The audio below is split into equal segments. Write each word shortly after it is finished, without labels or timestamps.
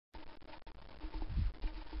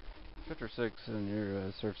Chapter 6 in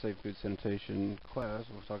your Serve Safe Food Sanitation class,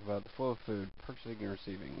 we'll talk about the flow of food, purchasing and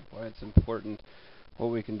receiving, why it's important, what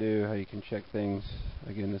we can do, how you can check things.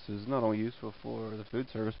 Again, this is not only useful for the food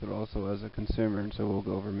service, but also as a consumer, and so we'll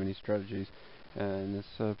go over many strategies in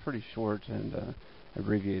this pretty short and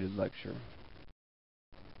abbreviated lecture.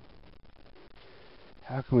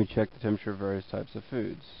 How can we check the temperature of various types of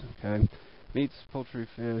foods? Okay, meats, poultry,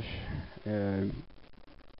 fish.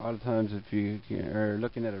 A lot of times if you are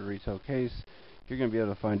looking at a retail case, you're going to be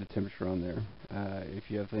able to find a temperature on there. If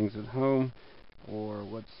you have things at home, or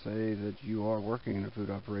let's say that you are working in a food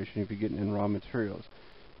operation, if you're getting in raw materials,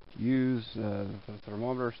 use the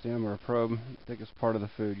thermometer, stem, or a probe, thickest part of the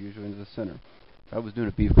food, usually into the center. If I was doing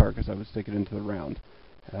a beef carcass, I would stick it into the round.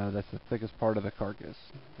 That's the thickest part of the carcass.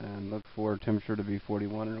 And look for temperature to be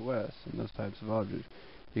 41 or less in those types of objects.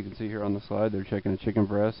 You can see here on the slide they're checking a chicken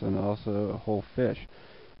breast and also a whole fish.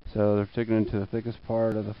 So they're sticking into the thickest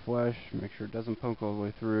part of the flesh, make sure it doesn't poke all the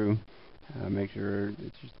way through, make sure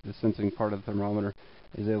it's just the sensing part of the thermometer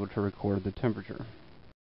is able to record the temperature.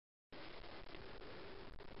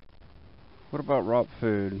 What about raw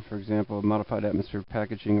food? For example, modified atmosphere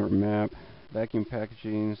packaging or MAP, vacuum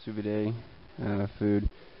packaging, sous vide food.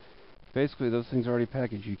 Basically, those things are already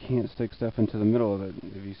packaged. You can't stick stuff into the middle of it.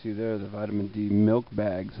 If you see there, the vitamin D milk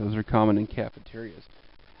bags, those are common in cafeterias.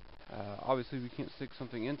 Obviously, we can't stick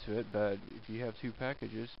something into it, but if you have two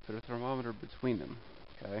packages, put a thermometer between them,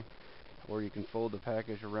 okay? Or you can fold the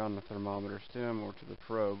package around the thermometer stem or to the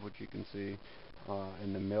probe, which you can see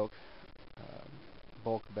in the milk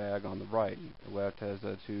bulk bag on the right. The left has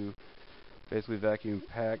two basically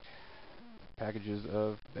vacuum-packed packages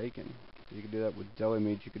of bacon. So you can do that with deli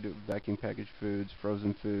meats, you could do it with vacuum packaged foods,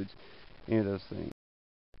 frozen foods, any of those things.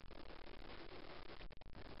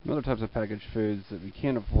 Some other types of packaged foods that we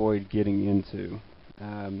can't avoid getting into.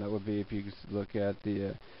 That would be if you look at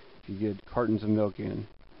if you get cartons of milk in.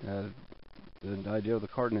 The idea of the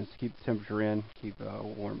carton is to keep the temperature in, keep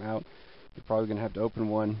warm out. You're probably going to have to open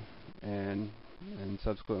one and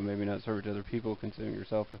subsequently maybe not serve it to other people, consume it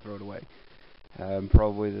yourself, or throw it away.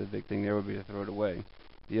 Probably the big thing there would be to throw it away.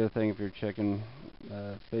 The other thing, if you're checking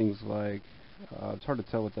things like, it's hard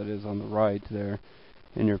to tell what that is on the right there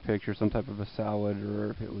in your picture, some type of a salad, or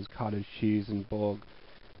if it was cottage cheese in bulk.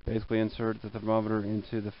 Basically insert the thermometer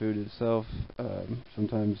into the food itself.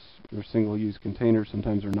 Sometimes they're single-use containers,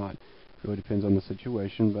 sometimes they're not. It really depends on the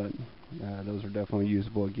situation, but those are definitely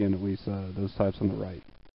usable, again, at least those types on the right.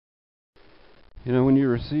 You know, when you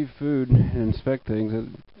receive food and inspect things, it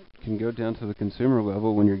can go down to the consumer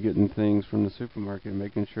level when you're getting things from the supermarket,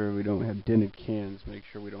 making sure we don't have dented cans, make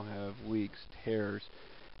sure we don't have leaks, tears,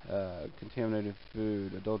 contaminated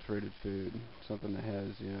food, adulterated food, something that has,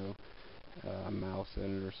 a mouse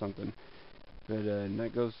in it or something. But and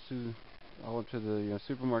that goes to all up to the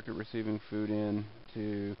supermarket receiving food in,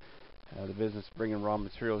 to the business bringing raw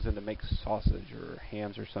materials in to make sausage or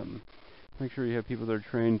hams or something. Make sure you have people that are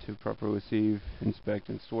trained to properly receive, inspect,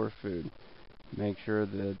 and store food. Make sure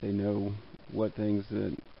that they know what things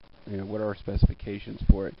that, what are our specifications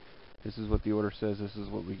for it. This is what the order says, this is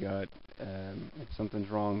what we got. If something's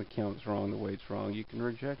wrong, the count's wrong, the weight's wrong, you can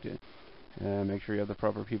reject it. Make sure you have the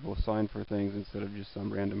proper people assigned for things instead of just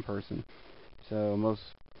some random person. So most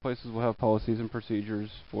places will have policies and procedures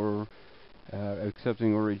for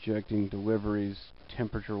accepting or rejecting deliveries,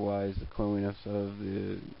 temperature-wise, the cleanliness of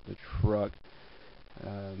the truck,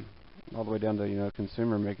 all the way down to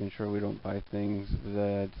consumer, making sure we don't buy things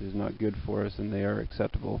that is not good for us and they are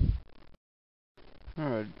acceptable.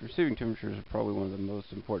 Alright, receiving temperatures are probably one of the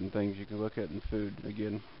most important things you can look at in food.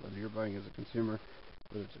 Again, whether you're buying as a consumer,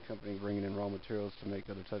 whether it's a company bringing in raw materials to make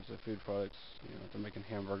other types of food products, if they're making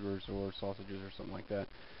hamburgers or sausages or something like that,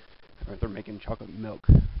 or if they're making chocolate milk.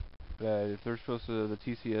 But if they're supposed to, the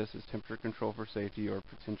TCS is temperature control for safety or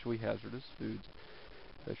potentially hazardous foods.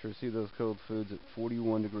 They should receive those cold foods at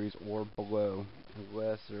 41 degrees or below,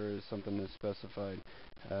 unless there is something that's specified.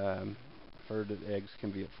 Heard that eggs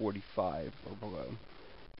can be at 45 or below.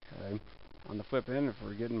 Okay. On the flip end, if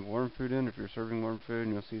we're getting warm food in, if you're serving warm food,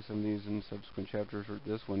 and you'll see some of these in subsequent chapters, or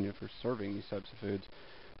this one, if you're serving these types of foods,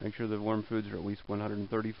 make sure the warm foods are at least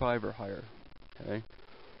 135 or higher. Okay.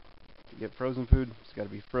 To get frozen food, it's got to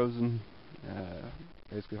be frozen,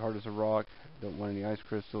 basically hard as a rock. Don't want any ice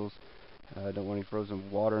crystals. Don't want any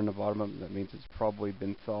frozen water in the bottom of it. That means it's probably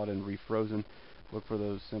been thawed and refrozen. Look for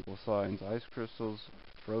those simple signs. Ice crystals,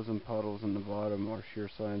 frozen puddles in the bottom are sure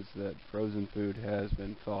signs that frozen food has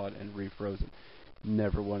been thawed and refrozen.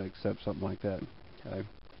 Never want to accept something like that. Okay.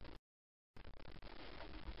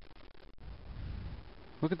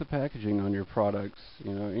 Look at the packaging on your products.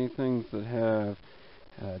 Anything that have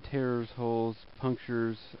tears, holes,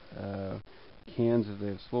 punctures, cans if they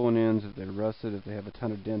have swollen ends, if they're rusted, if they have a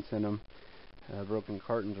ton of dents in them, broken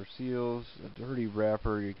cartons or seals, a dirty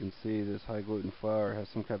wrapper. You can see this high gluten flour has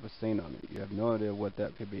some type of stain on it. You have no idea what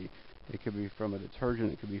that could be. It could be from a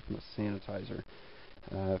detergent, it could be from a sanitizer.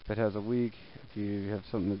 If it has a leak, if you have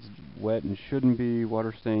something that's wet and shouldn't be,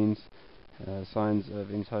 water stains, signs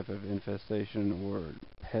of any type of infestation or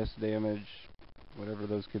pest damage, whatever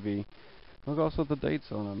those could be. Look also at the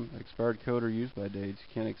dates on them, expired code or used by dates.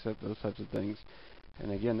 You can't accept those types of things.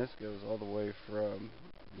 And again, this goes all the way from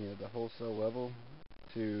the wholesale level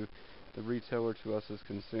to the retailer, to us as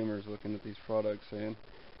consumers looking at these products saying,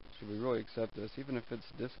 should we really accept this, even if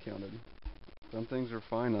it's discounted? Some things are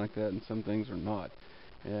fine like that, and some things are not.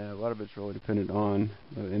 A lot of it's really dependent on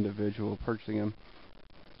the individual purchasing them.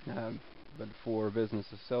 But for a business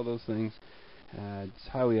to sell those things, it's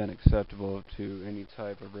highly unacceptable to any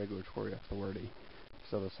type of regulatory authority to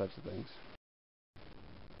sell those types of things.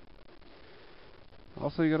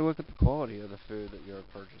 Also, you got to look at the quality of the food that you're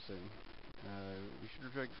purchasing. You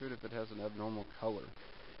should reject food if it has an abnormal color,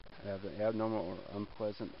 have an abnormal or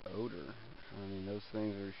unpleasant odor. I mean, those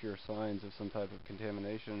things are sure signs of some type of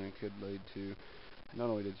contamination and could lead to not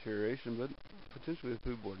only deterioration but potentially a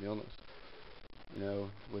foodborne illness.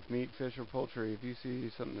 With meat, fish, or poultry, if you see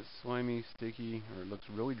something that's slimy, sticky, or it looks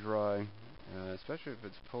really dry, especially if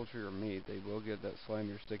it's poultry or meat, they will get that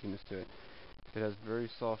slimy or stickiness to it. If it has very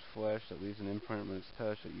soft flesh that leaves an imprint when it's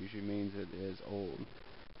touched, it usually means it is old,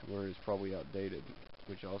 or is probably outdated,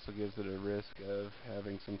 which also gives it a risk of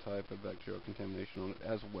having some type of bacterial contamination on it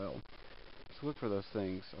as well. So look for those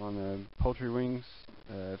things. On the poultry wings,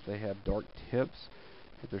 if they have dark tips,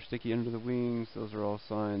 if they're sticky under the wings, those are all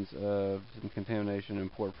signs of some contamination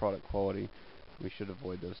and poor product quality. We should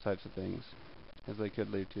avoid those types of things, as they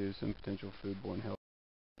could lead to some potential foodborne health.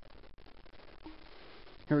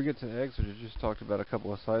 Here we get to eggs, which I just talked about a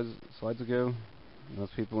couple of slides ago.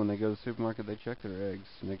 Most people, when they go to the supermarket, they check their eggs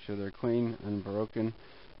to make sure they're clean, unbroken.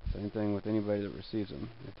 Same thing with anybody that receives them.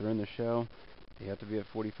 If they're in the shell, they have to be at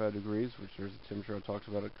 45 degrees, which there's a temperature I talked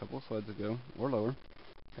about a couple of slides ago, or lower.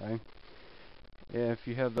 Okay. If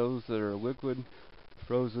you have those that are liquid,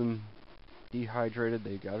 frozen, dehydrated,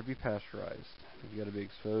 they've got to be pasteurized. They've got to be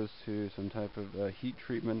exposed to some type of heat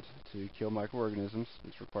treatment to kill microorganisms.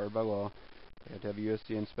 It's required by law. They have to have a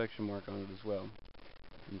USDA inspection mark on it as well.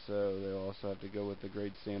 And so they'll also have to go with the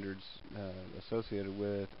grade standards associated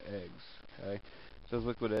with eggs. Okay. So those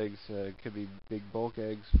liquid eggs could be big bulk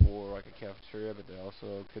eggs for like a cafeteria, but they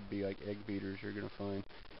also could be like egg beaters you're going to find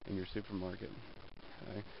in your supermarket.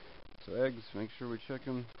 Okay. So eggs, make sure we check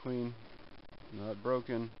them clean, not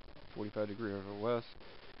broken, 45 degree or less,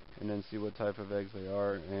 and then see what type of eggs they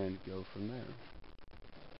are and go from there.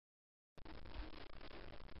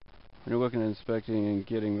 When you're looking at inspecting and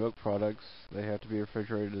getting milk products, they have to be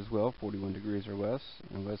refrigerated as well, 41 degrees or less,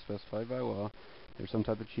 unless specified by law. There's some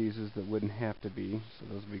type of cheeses that wouldn't have to be,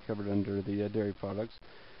 so those will be covered under the dairy products.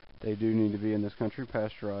 They do need to be in this country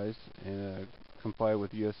pasteurized and comply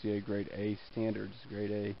with USDA grade A standards. Grade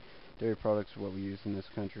A dairy products are what we use in this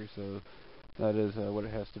country, so that is what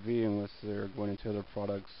it has to be unless they're going into other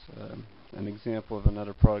products. An example of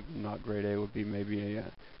another product not grade A would be maybe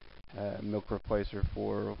a milk replacer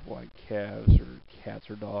for like calves or cats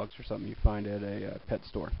or dogs or something you find at a pet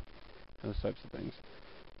store. Those types of things.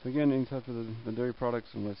 So again, any type of the dairy products,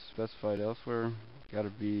 unless specified elsewhere, got to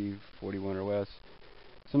be 41 or less.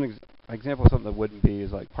 Some example of something that wouldn't be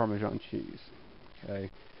is like Parmesan cheese. Okay,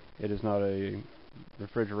 it is not a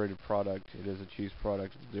refrigerated product. It is a cheese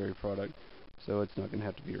product. It's a dairy product, so it's not going to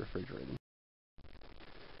have to be refrigerated.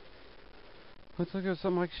 Let's look at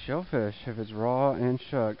something like shellfish, if it's raw and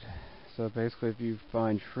shucked. So basically, if you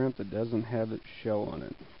find shrimp that doesn't have its shell on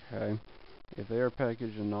it, okay, if they are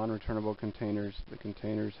packaged in non-returnable containers, the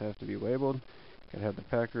containers have to be labeled. Got to have the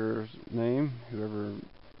packer's name, whoever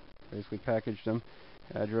basically packaged them,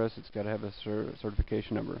 address. It's got to have a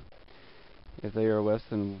certification number. If they are less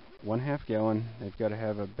than 1/2 gallon, they've got to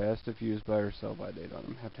have a best if used by or sell by date on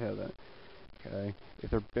them. Have to have that. Okay. If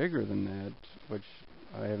they're bigger than that, which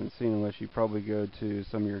I haven't seen unless you probably go to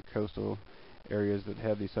some of your coastal areas that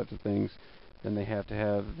have these types of things, then they have to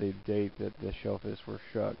have the date that the shellfish were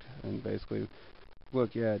shucked, and basically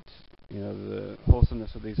look at the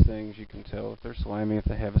wholesomeness of these things. You can tell if they're slimy, if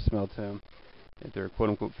they have a smell to them, if they're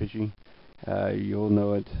quote-unquote fishy. You'll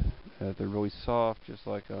know it. If they're really soft, just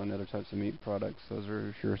like on other types of meat products, those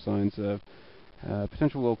are sure signs of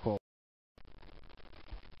potential low quality.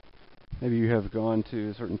 Maybe you have gone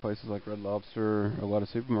to certain places like Red Lobster. A lot of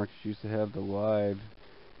supermarkets used to have the live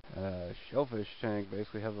shellfish tank,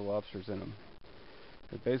 basically have the lobsters in them.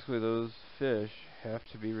 But basically, those fish have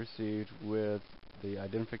to be received with the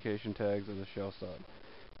identification tags of the shell stop.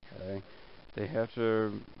 Okay? They have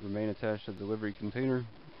to remain attached to the delivery container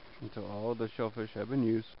until all of the shellfish have been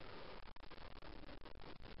used.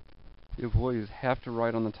 The employees have to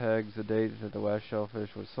write on the tags the date that the last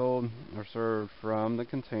shellfish was sold or served from the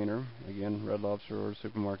container, again, Red Lobster or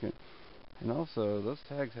supermarket. And also, those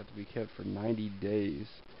tags have to be kept for 90 days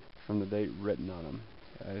from the date written on them.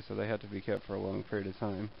 Okay, so they have to be kept for a long period of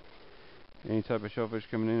time. Any type of shellfish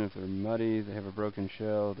coming in, if they're muddy, they have a broken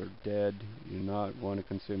shell, they're dead, you do not want to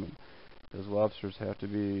consume them. Those lobsters have to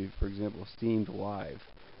be, for example, steamed live.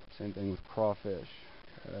 Same thing with crawfish.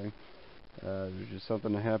 Okay? There's just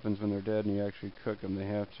something that happens when they're dead and you actually cook them. They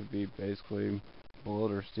have to be basically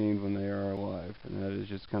boiled or steamed when they are alive, and that is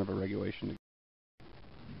just kind of a regulation.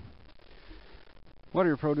 A lot of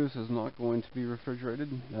your produce is not going to be refrigerated.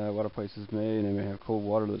 A lot of places may, and they may have cold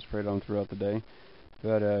water that's sprayed on throughout the day.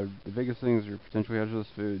 But the biggest things are potentially hazardous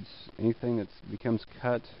foods. Anything that becomes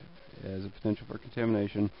cut as a potential for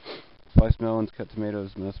contamination. Sliced melons, cut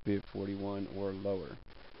tomatoes must be at 41 or lower.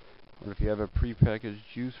 Or if you have a prepackaged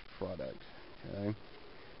juice product, okay,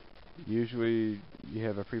 usually you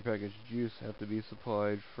have a prepackaged juice have to be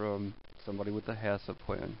supplied from somebody with a HACCP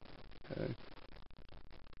plan. Okay.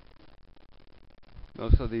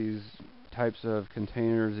 Most of these types of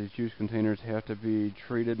containers, these juice containers, have to be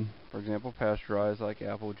treated, for example, pasteurized, like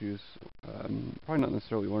apple juice, probably not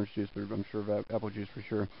necessarily orange juice, but I'm sure of apple juice for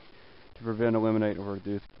sure, to prevent, eliminate, or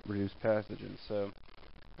reduce pathogens. So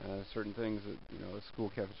certain things that a school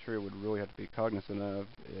cafeteria would really have to be cognizant of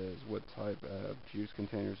is what type of juice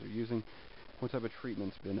containers they're using, what type of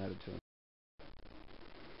treatment's been added to them.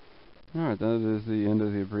 Alright, that is the end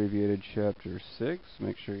of the abbreviated chapter 6.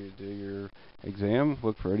 Make sure you do your exam.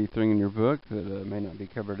 Look for anything in your book that may not be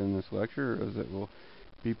covered in this lecture, or that will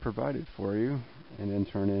be provided for you, and then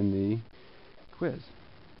turn in the quiz.